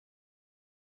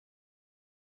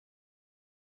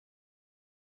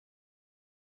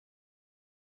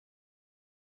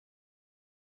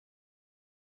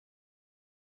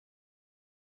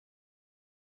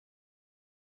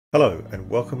Hello and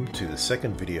welcome to the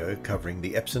second video covering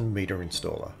the Epson Media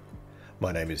Installer.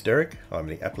 My name is Derek, I'm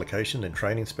the Application and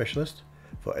Training Specialist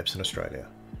for Epson Australia.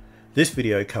 This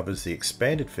video covers the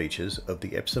expanded features of the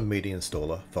Epson Media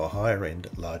Installer for higher end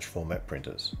large format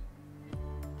printers.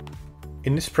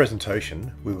 In this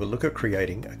presentation we will look at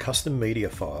creating a custom media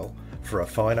file for a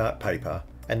fine art paper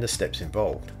and the steps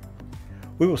involved.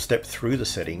 We will step through the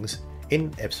settings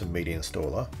in Epson Media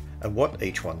Installer and what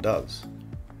each one does.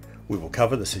 We will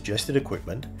cover the suggested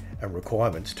equipment and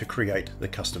requirements to create the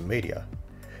custom media.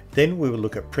 Then we will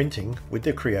look at printing with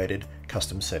the created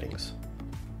custom settings.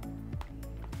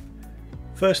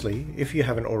 Firstly, if you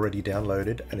haven't already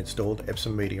downloaded and installed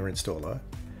Epson Media Installer,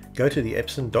 go to the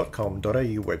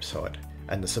epson.com.au website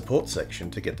and the support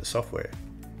section to get the software.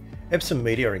 Epson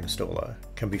Media Installer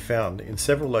can be found in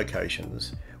several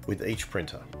locations with each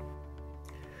printer.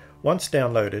 Once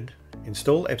downloaded,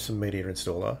 install Epson Media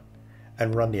Installer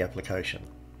and run the application.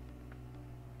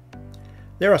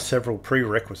 There are several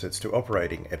prerequisites to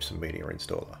operating Epson Media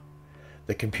Installer.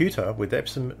 The computer with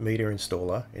Epson Media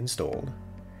Installer installed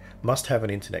must have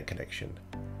an internet connection.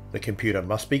 The computer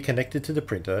must be connected to the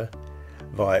printer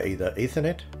via either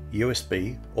Ethernet,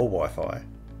 USB or Wi-Fi,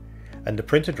 and the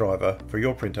printer driver for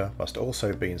your printer must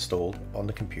also be installed on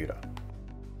the computer.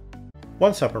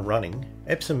 Once up and running,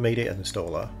 Epson Media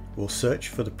Installer will search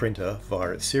for the printer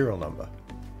via its serial number.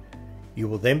 You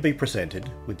will then be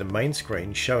presented with the main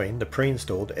screen showing the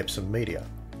pre-installed Epson media.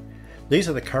 These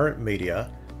are the current media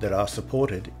that are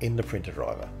supported in the printer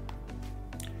driver.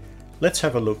 Let's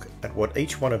have a look at what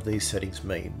each one of these settings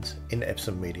means in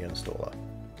Epson Media Installer.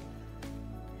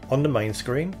 On the main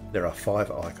screen there are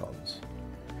 5 icons: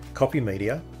 Copy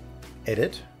Media,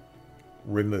 Edit,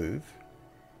 Remove,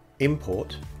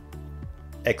 Import,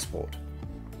 Export.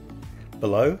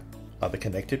 Below are the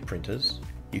connected printers.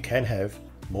 You can have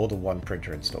more than one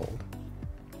printer installed.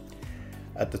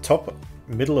 At the top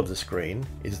middle of the screen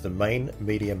is the main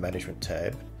Media Management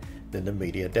tab, then the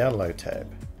Media Download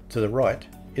tab. To the right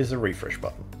is the refresh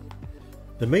button.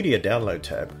 The Media Download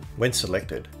tab, when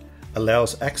selected,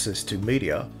 allows access to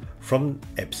media from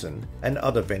Epson and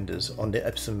other vendors on the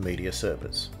Epson Media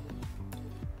servers.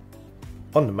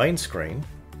 On the main screen,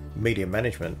 Media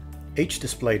Management, each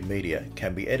displayed media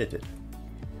can be edited.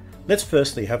 Let's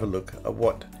firstly have a look at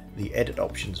what the edit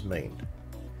options mean.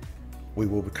 We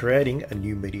will be creating a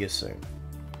new media soon.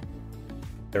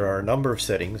 There are a number of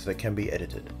settings that can be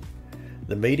edited.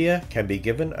 The media can be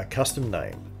given a custom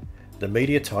name, the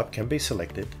media type can be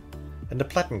selected, and the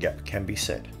platen gap can be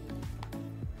set.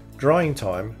 Drying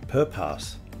time per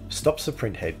pass stops the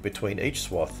print head between each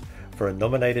swath for a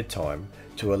nominated time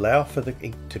to allow for the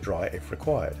ink to dry if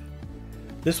required.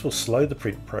 This will slow the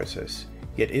print process,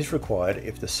 yet is required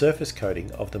if the surface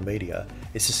coating of the media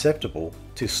is susceptible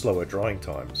to slower drying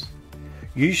times.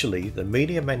 Usually the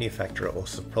media manufacturer or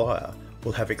supplier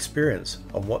will have experience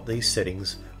on what these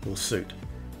settings will suit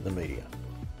the media.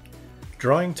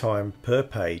 Drying time per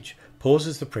page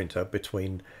pauses the printer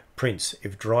between prints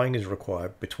if drying is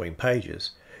required between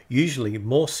pages, usually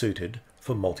more suited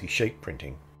for multi-sheet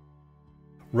printing.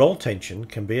 Roll tension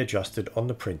can be adjusted on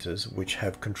the printers which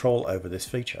have control over this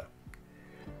feature.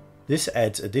 This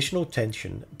adds additional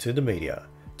tension to the media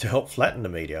to help flatten the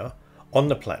media on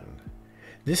the platen.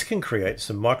 This can create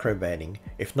some micro banding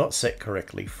if not set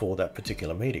correctly for that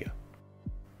particular media.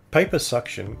 Paper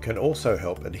suction can also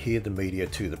help adhere the media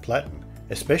to the platen,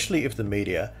 especially if the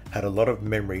media had a lot of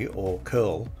memory or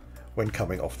curl when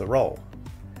coming off the roll.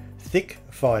 Thick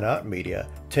fine art media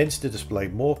tends to display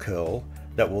more curl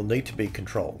that will need to be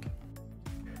controlled.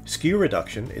 Skew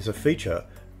reduction is a feature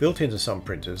built into some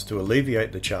printers to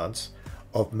alleviate the chance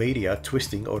of media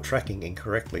twisting or tracking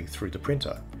incorrectly through the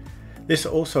printer. This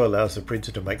also allows the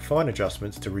printer to make fine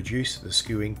adjustments to reduce the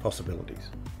skewing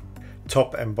possibilities.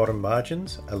 Top and bottom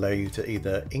margins allow you to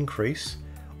either increase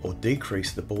or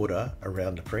decrease the border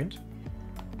around the print.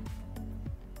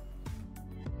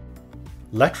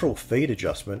 Lateral feed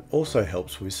adjustment also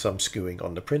helps with some skewing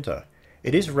on the printer.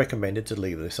 It is recommended to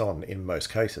leave this on in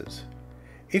most cases.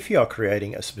 If you are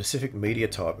creating a specific media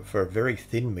type for a very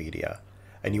thin media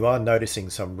and you are noticing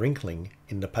some wrinkling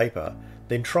in the paper,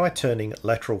 then try turning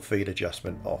lateral feed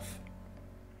adjustment off.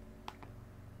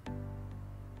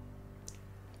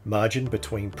 Margin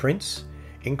between prints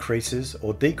increases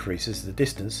or decreases the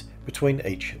distance between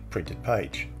each printed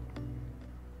page.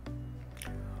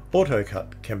 Auto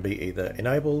cut can be either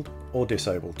enabled or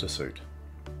disabled to suit.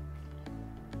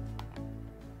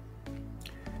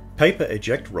 Paper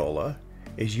eject roller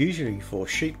is usually for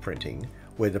sheet printing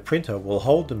where the printer will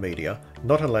hold the media,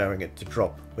 not allowing it to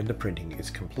drop when the printing is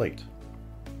complete.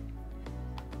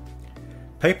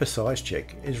 paper size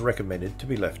check is recommended to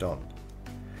be left on.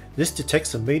 This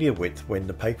detects the media width when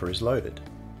the paper is loaded.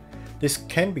 This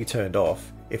can be turned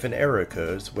off if an error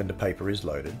occurs when the paper is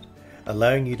loaded,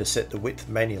 allowing you to set the width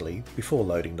manually before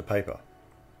loading the paper.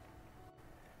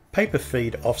 Paper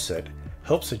feed offset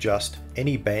helps adjust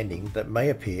any banding that may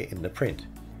appear in the print.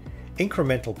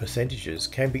 Incremental percentages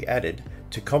can be added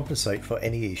to compensate for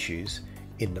any issues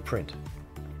in the print.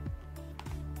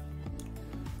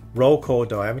 Roll core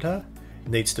diameter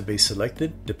needs to be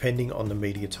selected depending on the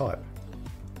media type.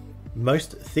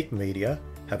 Most thick media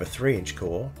have a 3-inch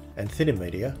core and thinner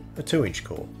media a 2-inch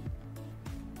core.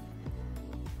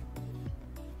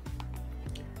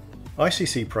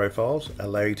 ICC profiles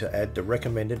allow you to add the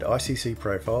recommended ICC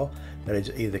profile that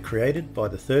is either created by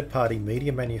the third-party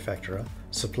media manufacturer,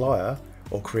 supplier,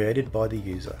 or created by the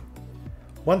user.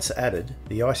 Once added,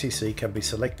 the ICC can be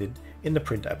selected in the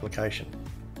print application.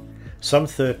 Some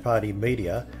third-party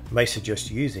media may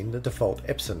suggest using the default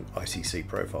Epson ICC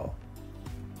profile.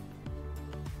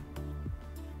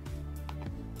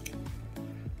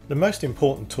 The most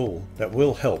important tool that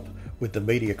will help with the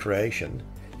media creation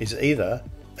is either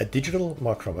a digital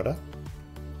micrometer,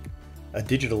 a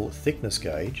digital thickness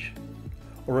gauge,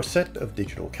 or a set of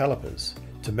digital calipers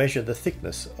to measure the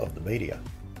thickness of the media.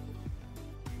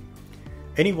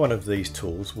 Any one of these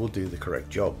tools will do the correct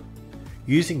job.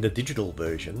 Using the digital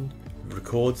version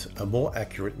records a more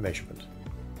accurate measurement.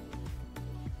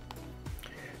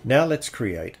 Now let's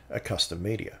create a custom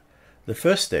media. The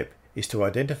first step is to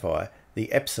identify the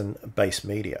Epson base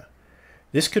media.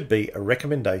 This could be a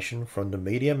recommendation from the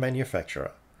media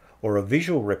manufacturer or a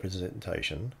visual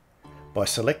representation by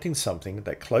selecting something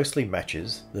that closely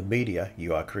matches the media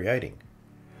you are creating.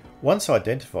 Once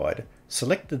identified,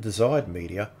 select the desired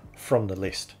media from the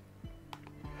list.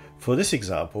 For this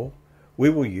example, we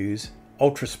will use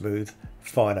Ultra Smooth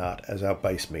Fine Art as our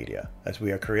base media, as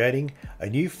we are creating a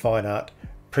new fine art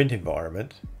print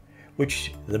environment,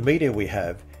 which the media we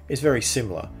have is very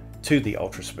similar to the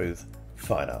Ultra Smooth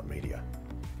Fine Art media.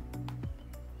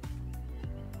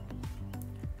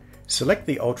 Select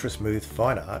the Ultra Smooth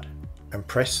Fine Art and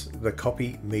press the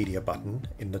Copy Media button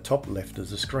in the top left of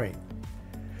the screen.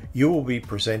 You will be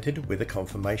presented with a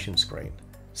confirmation screen.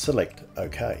 Select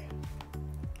OK.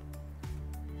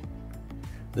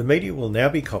 The media will now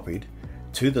be copied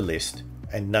to the list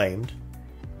and named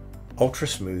Ultra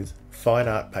Smooth Fine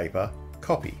Art Paper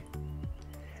Copy.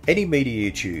 Any media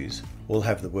you choose will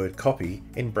have the word copy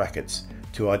in brackets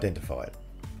to identify it.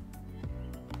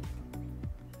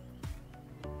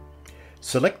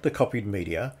 Select the copied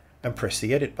media and press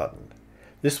the Edit button.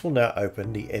 This will now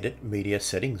open the Edit Media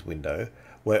Settings window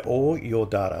where all your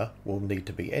data will need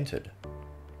to be entered.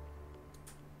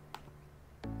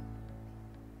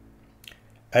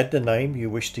 Add the name you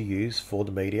wish to use for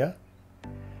the media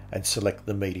and select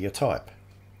the media type.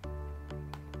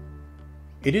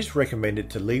 It is recommended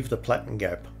to leave the platen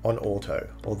gap on auto,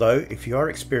 although if you are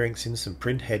experiencing some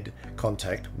print head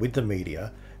contact with the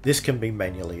media, this can be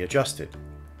manually adjusted.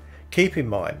 Keep in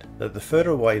mind that the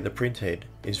further away the print head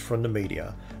is from the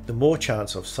media, the more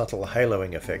chance of subtle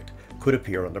haloing effect could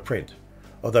appear on the print,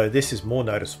 although this is more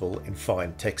noticeable in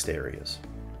fine text areas.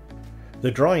 The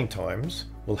drying times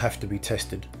will have to be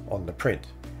tested on the print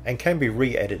and can be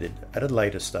re-edited at a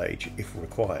later stage if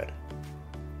required.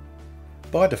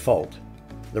 By default,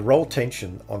 the roll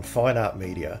tension on fine art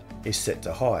media is set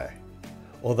to high,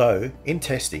 although in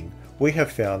testing we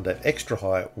have found that extra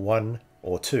high 1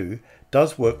 or 2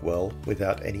 does work well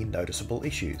without any noticeable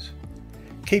issues.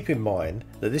 Keep in mind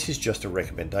that this is just a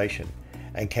recommendation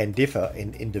and can differ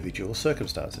in individual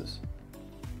circumstances.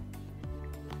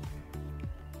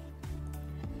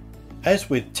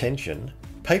 As with tension,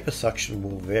 paper suction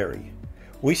will vary.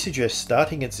 We suggest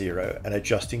starting at 0 and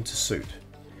adjusting to suit.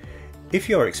 If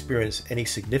you experience any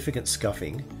significant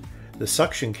scuffing, the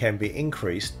suction can be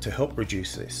increased to help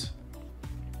reduce this.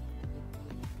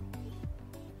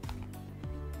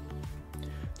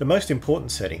 The most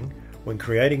important setting when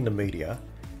creating the media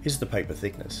is the paper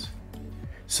thickness.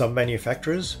 Some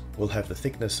manufacturers will have the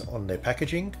thickness on their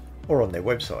packaging or on their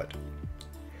website.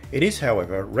 It is,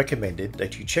 however, recommended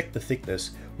that you check the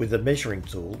thickness with the measuring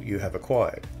tool you have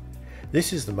acquired.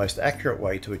 This is the most accurate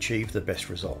way to achieve the best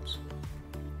results.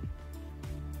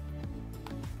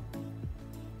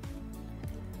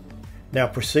 Now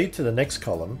proceed to the next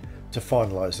column to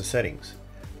finalize the settings.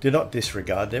 Do not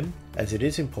disregard them, as it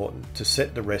is important to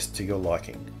set the rest to your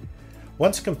liking.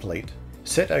 Once complete,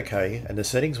 set OK and the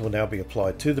settings will now be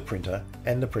applied to the printer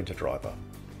and the printer driver.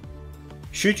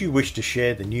 Should you wish to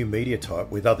share the new media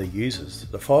type with other users,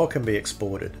 the file can be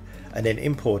exported and then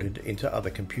imported into other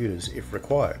computers if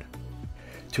required.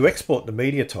 To export the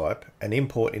media type and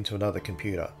import into another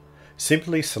computer,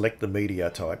 simply select the media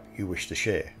type you wish to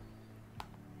share.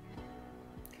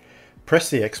 Press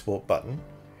the export button.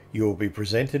 You will be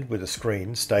presented with a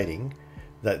screen stating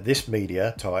that this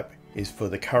media type is for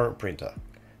the current printer.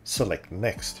 Select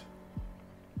Next.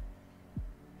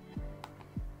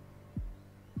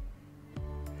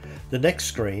 The next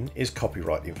screen is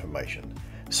copyright information.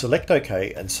 Select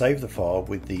OK and save the file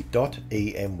with the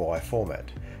 .emy format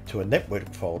to a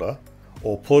network folder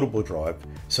or portable drive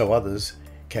so others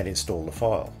can install the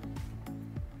file.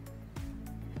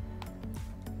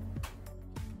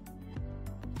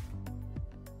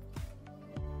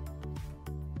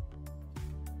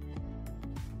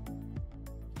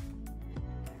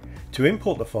 To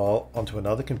import the file onto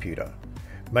another computer,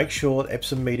 make sure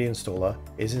Epson Media Installer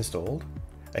is installed,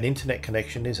 an internet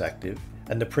connection is active,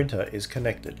 and the printer is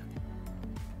connected.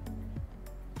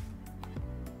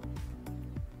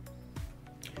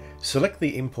 Select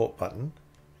the Import button,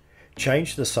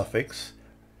 change the suffix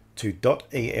to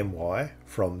 .emy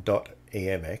from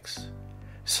 .emx,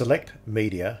 select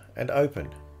Media and open.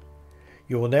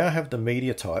 You will now have the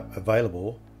media type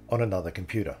available on another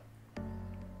computer.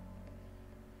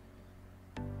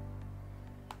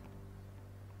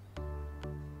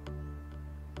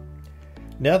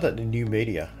 Now that the new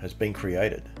media has been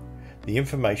created, the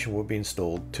information will be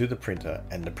installed to the printer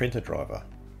and the printer driver.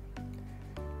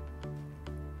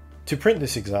 To print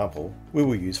this example, we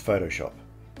will use Photoshop.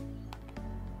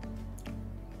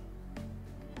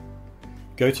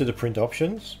 Go to the print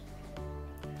options,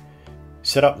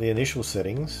 set up the initial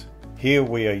settings. Here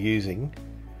we are using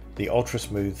the Ultra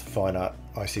Smooth Fine Art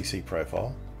ICC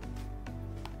profile.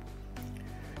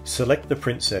 Select the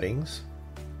print settings.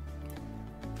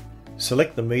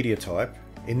 Select the media type,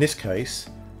 in this case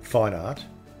Fine Art,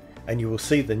 and you will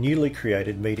see the newly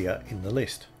created media in the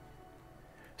list.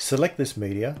 Select this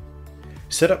media,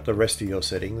 set up the rest of your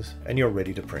settings, and you're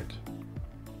ready to print.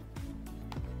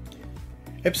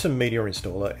 Epson Media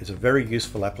Installer is a very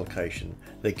useful application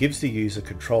that gives the user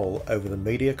control over the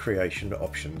media creation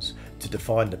options to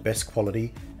define the best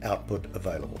quality output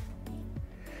available.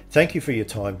 Thank you for your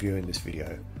time viewing this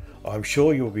video. I'm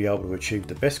sure you will be able to achieve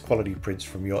the best quality prints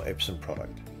from your Epson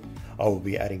product. I will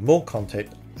be adding more content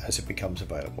as it becomes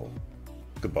available.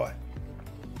 Goodbye.